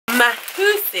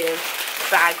massive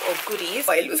bag of goodies,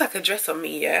 but it looks like a dress on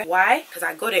me, yeah. Why? Because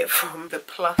I got it from the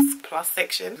plus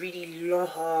section. Really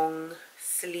long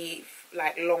sleeve,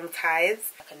 like long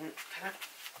ties.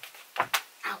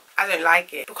 Ow. I don't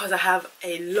like it because I have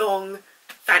a long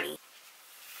fanny.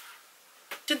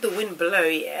 Should the wind blow,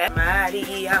 yeah?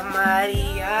 Maria,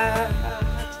 Maria,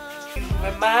 you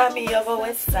remind me of a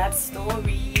West Side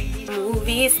Story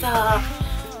movie star.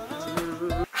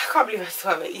 I can't believe I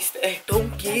still have an Easter egg.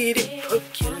 Don't get it,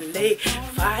 percolate,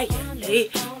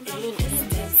 violate,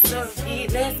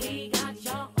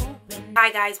 Hi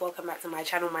guys, welcome back to my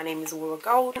channel. My name is Aura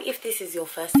Gold. If this is your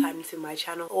first time to my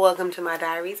channel, welcome to my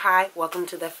diaries. Hi, welcome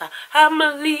to the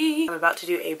family. I'm about to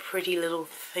do a pretty little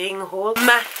thing haul.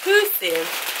 Massive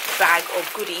bag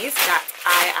of goodies that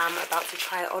I am about to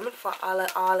try on for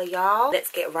all of y'all. Let's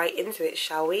get right into it,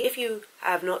 shall we? If you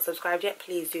have not subscribed yet,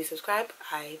 please do subscribe.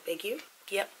 I beg you.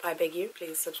 Yep, I beg you,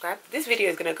 please subscribe. This video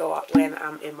is gonna go up when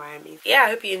I'm in Miami. Yeah, I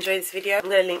hope you enjoyed this video. I'm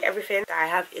gonna link everything that I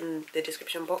have in the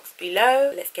description box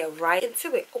below. Let's get right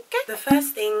into it, okay? The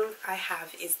first thing I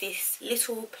have is this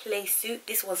little play suit.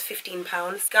 This was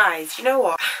 £15. Guys, you know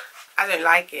what? I don't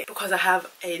like it because I have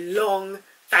a long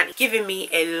fanny. Giving me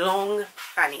a long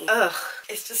fanny. Ugh,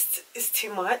 it's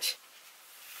too much.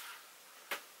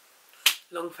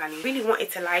 Long fanny. Really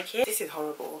wanted to like it. This is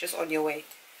horrible. Just on your way.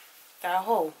 That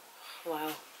hole.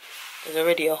 Wow, there's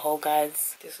already a hole,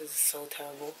 guys. This is so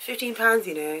terrible. £15,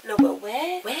 you know. No, but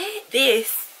where?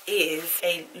 This is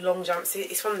a long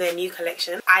jumpsuit. It's from their new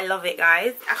collection. I love it,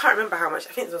 guys. I can't remember how much.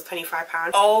 I think it was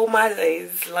 £25. Oh my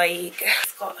days, like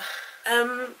it's got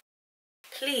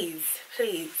please,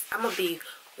 I'm gonna be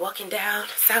walking down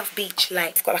South Beach,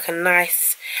 like it's got like a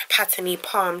nice patterny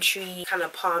palm tree kind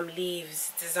of palm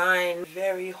leaves design,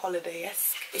 very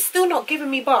holiday-esque. It's still not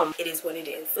giving me bum. It is what it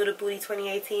is. Little Booty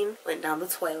 2018 went down the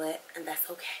toilet, and that's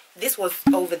okay. This was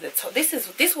over the top.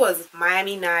 This was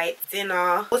Miami night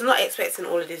dinner. Was not expecting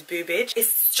all of this boobage.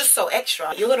 It's just so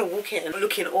extra. You're gonna walk in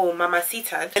looking all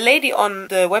mamacita. The lady on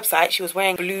the website, she was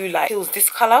wearing blue like heels this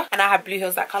color, and I have blue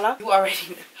heels that color.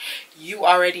 You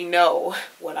already know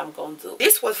what I'm gonna do.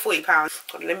 This was £40.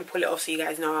 Let me pull it off so you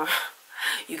guys know.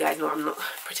 You guys know I'm not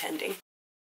pretending.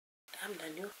 I'm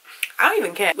done, you. I don't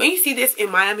even care. When you see this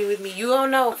in Miami with me, you don't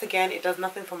know. Once again, it does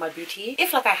nothing for my booty.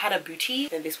 If like I had a booty,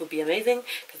 then this would be amazing,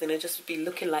 because then it'd just be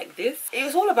looking like this. It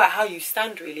was all about how you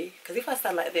stand, really, because if I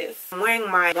stand like this, I'm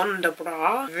wearing my Wonder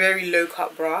bra, very low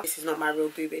cut bra. This is not my real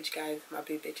boobage, guys. My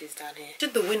boobage is down here.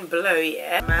 Should the wind blow,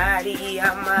 yeah?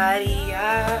 Maria,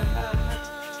 Maria,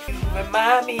 you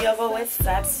remind me of a West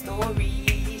Side Story.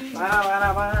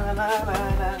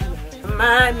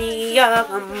 Remind me of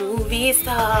a movie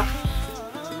star.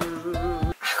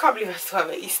 I can't believe I still have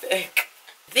an Easter egg.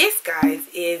 This, guys,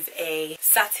 is a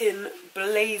satin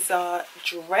blazer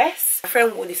dress. My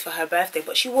friend wore this for her birthday,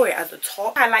 but she wore it as a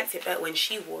top. I liked it better when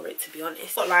she wore it, to be honest.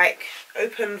 It's got like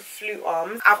open flute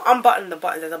arms. I've unbuttoned the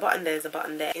buttons. There's a button there, there's a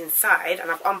button there inside, and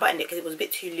I've unbuttoned it because it was a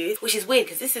bit too loose, which is weird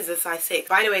because this is a size 6.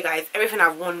 By the way, guys, everything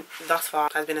I've worn thus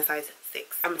far has been a size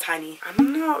 6. I'm tiny.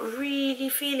 I'm not really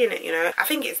feeling it, you know. I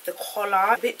think it's the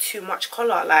collar. A bit too much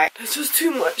collar. Like, there's just too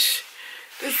much.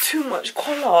 There's too much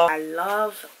collar. I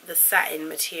love the satin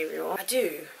material. I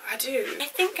do. I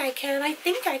think I can. I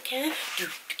think I can.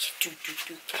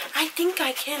 I think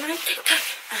I can.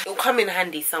 It'll come in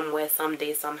handy somewhere,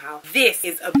 someday, somehow. This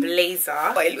is a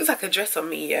blazer, but it looks like a dress on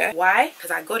me, yeah? Why?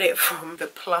 Because I got it from the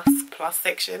plus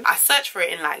section. I searched for it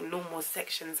in like normal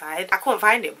section side. I couldn't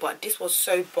find it, but this was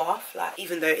so buff, like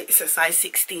even though it's a size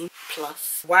 16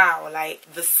 plus. Wow, like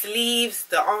the sleeves,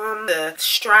 the arm, the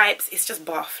stripes, it's just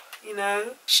buff. You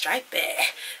know, stripe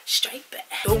it.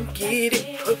 Don't get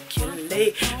it,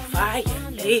 percolate,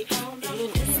 violate,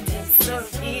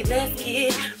 let's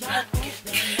get right.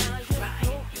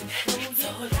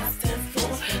 So let's dance for,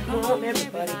 come on,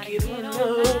 everybody, get on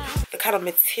up. The kind of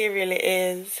material it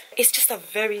is, it's just a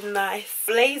very nice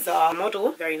blazer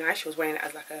model. Very nice. She was wearing it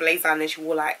as like a blazer, and then she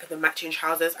wore like the matching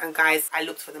trousers. And guys, I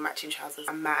looked for the matching trousers.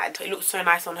 I'm mad. It looks so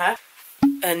nice on her.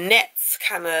 A nets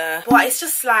kind of, but it's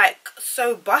just like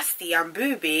so busty and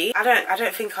booby. I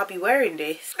don't think I'll be wearing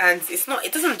this, and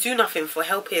it doesn't do nothing for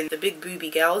helping the big booby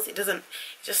girls. It doesn't,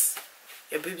 just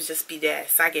your boobs just be there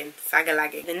sagging.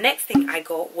 The next thing I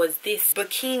got was this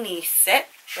bikini set.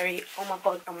 Very, oh my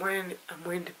god, I'm wearing the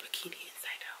bikini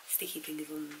inside out. Sticky thing is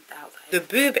on the outside. The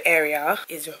boob area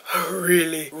is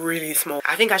really small.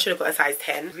 I think I should have got a size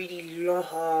 10. Really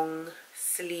long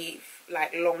sleeve,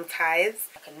 like long ties.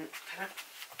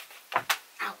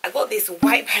 Ow. I got this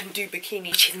white Bandeau bikini,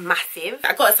 which is massive.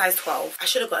 I got a size 12. I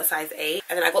should have got a size 8.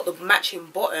 And then I got the matching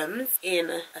bottoms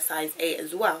in a size 8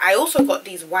 as well. I also got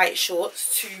these white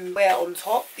shorts to wear on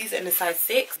top. These are in a size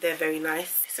 6. They're very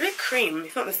nice. It's a bit cream.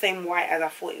 It's not the same white as I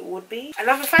thought it would be.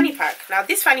 Another fanny pack. Now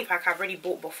this fanny pack I've already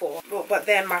bought before, but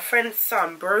then my friend's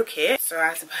son broke it, so I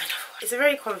had to buy another one. It's a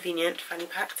very convenient fanny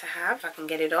pack to have if I can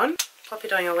get it on. Pop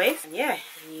it on your waist, and yeah,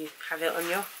 and you have it on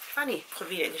your fanny.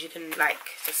 Convenient because you can like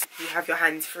just, you have your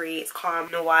hands free. It's calm,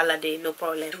 no holiday, no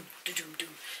problem.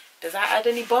 Does that add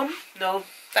any bomb? No,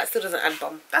 that still doesn't add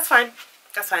bomb. That's fine.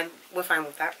 That's fine. We're fine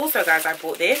with that. Also, guys, I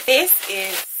bought this. This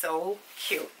is so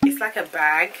cute. It's like a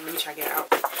bag. Let me try to get it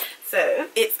out. So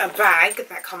it's a bag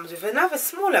that comes with another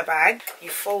smaller bag. You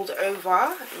fold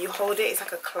over, you hold it. It's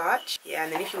like a clutch. Yeah,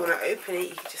 and then if you want to open it,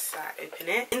 you can just open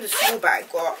it. In the small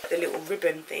bag, got the little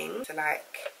ribbon thing to like,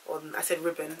 or I said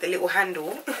ribbon, the little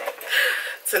handle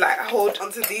to like hold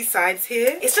onto these sides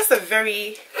here. It's just a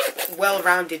very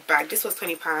well-rounded bag. This was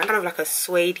 £20, kind of like a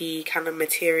suede kind of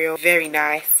material. Very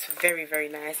nice, very, very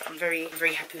nice. I'm very,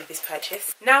 very happy with this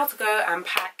purchase. Now to go and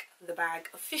pack the bag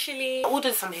officially. I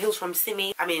ordered some heels from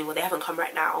Simi. I mean, well, they haven't come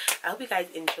right now. I hope you guys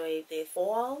enjoyed this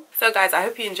haul. So guys, I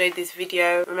hope you enjoyed this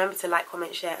video. Remember to like,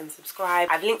 comment, share and subscribe.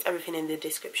 I've linked everything in the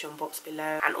description box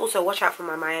below, and also watch out for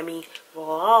my Miami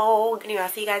vlog. Anyway, I'll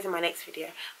see you guys in my next video.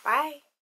 Bye.